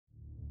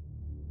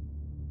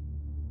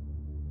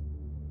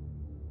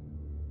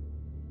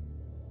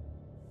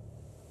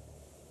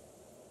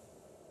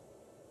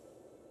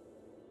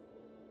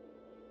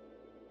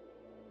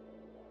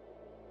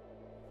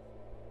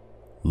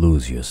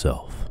Lose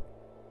yourself.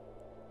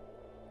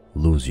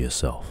 Lose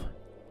yourself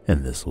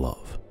in this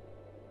love.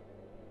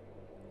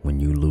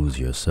 When you lose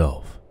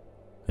yourself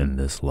in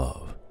this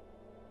love,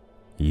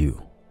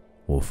 you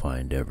will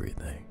find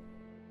everything.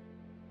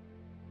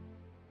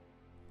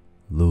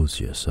 Lose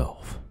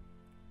yourself.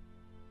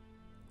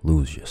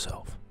 Lose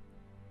yourself.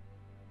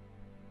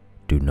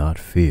 Do not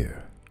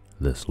fear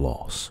this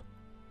loss,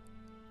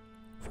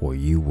 for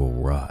you will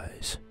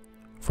rise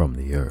from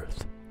the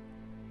earth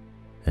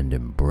and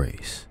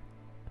embrace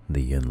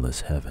the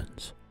endless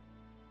heavens.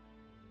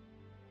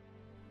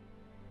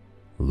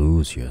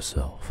 Lose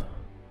yourself.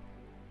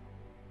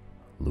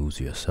 Lose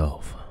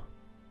yourself.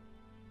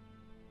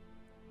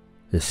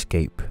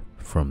 Escape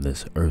from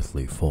this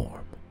earthly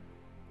form,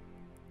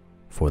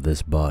 for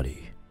this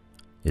body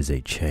is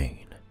a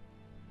chain,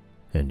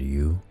 and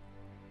you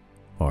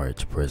are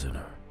its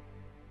prisoner.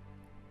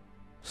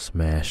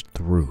 Smash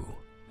through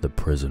the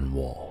prison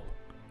wall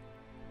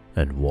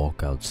and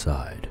walk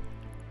outside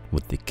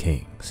with the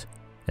kings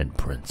and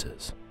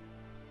princes.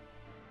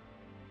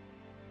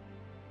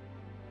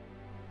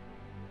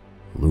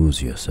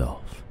 Lose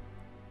yourself.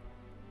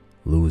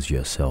 Lose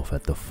yourself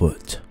at the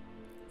foot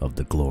of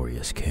the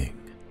glorious King.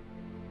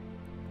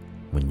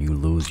 When you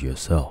lose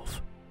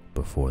yourself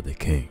before the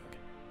King,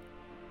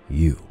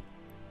 you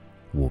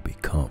will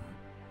become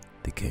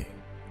the King.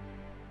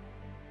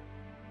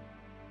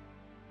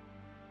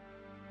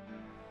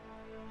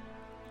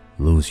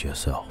 Lose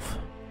yourself.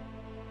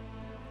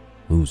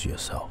 Lose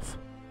yourself.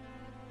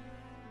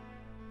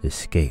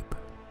 Escape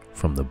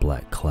from the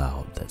black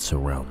cloud that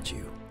surrounds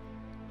you.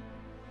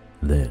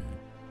 Then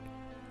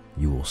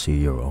you will see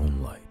your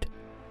own light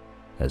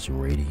as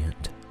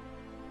radiant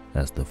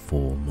as the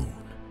full moon.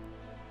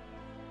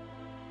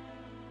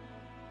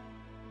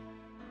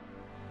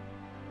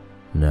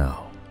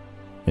 Now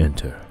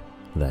enter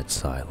that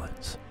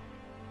silence.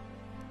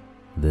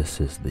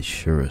 This is the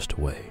surest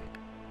way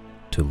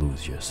to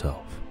lose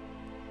yourself.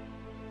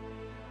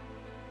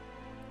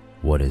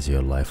 What is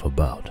your life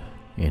about,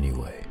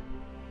 anyway?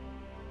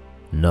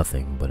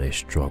 Nothing but a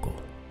struggle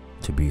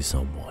to be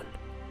someone.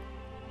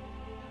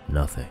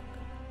 Nothing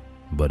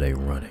but a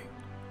running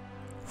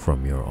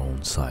from your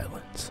own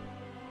silence.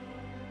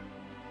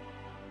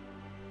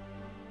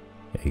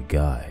 A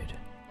guide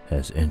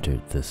has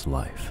entered this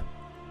life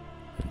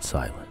in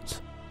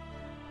silence.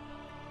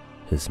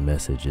 His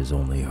message is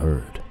only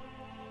heard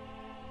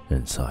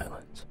in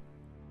silence.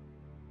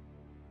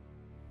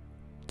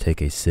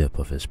 Take a sip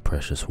of his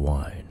precious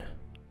wine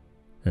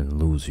and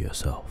lose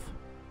yourself.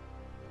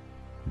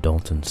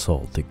 Don't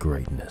insult the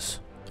greatness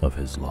of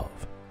his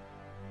love,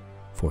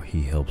 for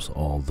he helps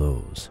all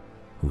those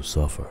who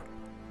suffer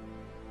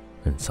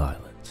in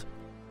silence.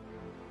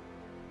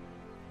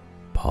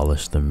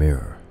 Polish the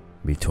mirror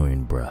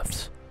between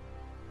breaths.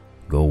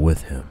 Go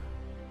with him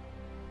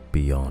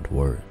beyond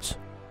words.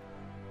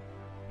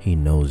 He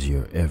knows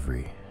your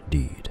every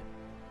deed.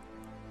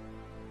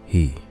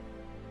 He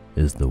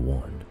is the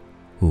one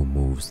who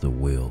moves the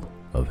wheel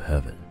of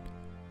heaven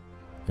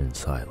in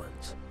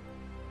silence.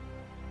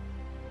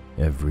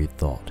 Every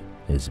thought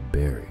is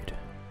buried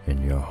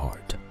in your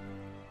heart.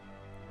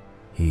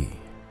 He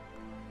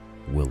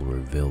will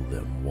reveal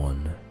them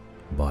one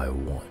by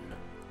one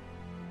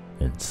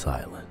in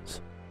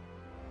silence.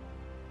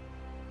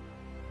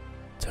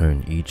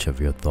 Turn each of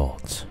your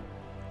thoughts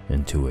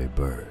into a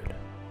bird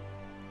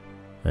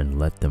and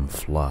let them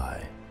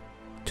fly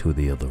to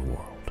the other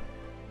world.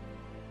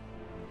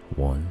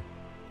 One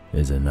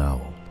is an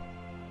owl.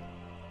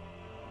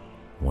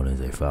 One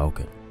is a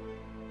falcon.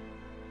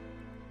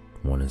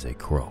 One is a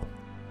crow.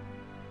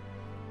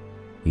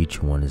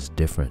 Each one is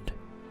different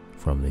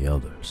from the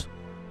others,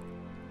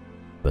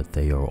 but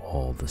they are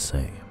all the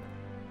same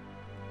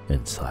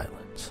in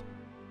silence.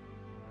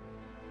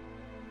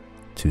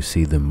 To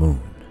see the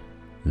moon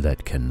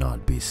that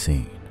cannot be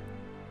seen,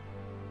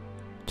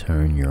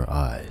 turn your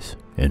eyes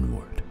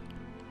inward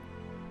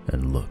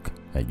and look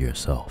at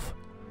yourself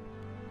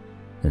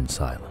in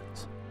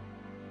silence.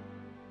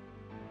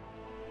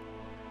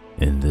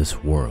 In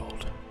this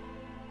world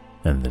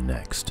and the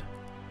next,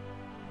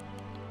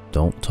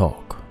 don't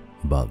talk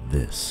about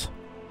this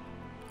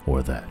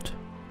or that.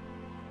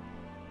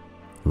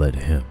 Let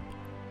him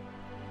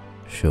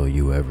show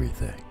you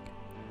everything,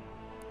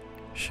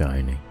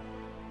 shining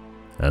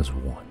as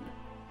one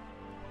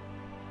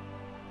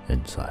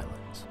in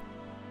silence.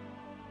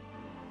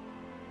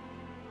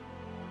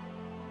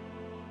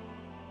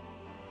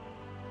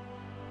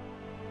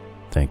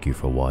 Thank you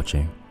for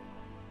watching.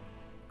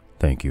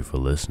 Thank you for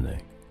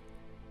listening.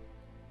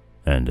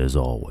 And as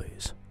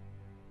always,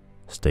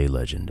 stay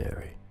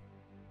legendary.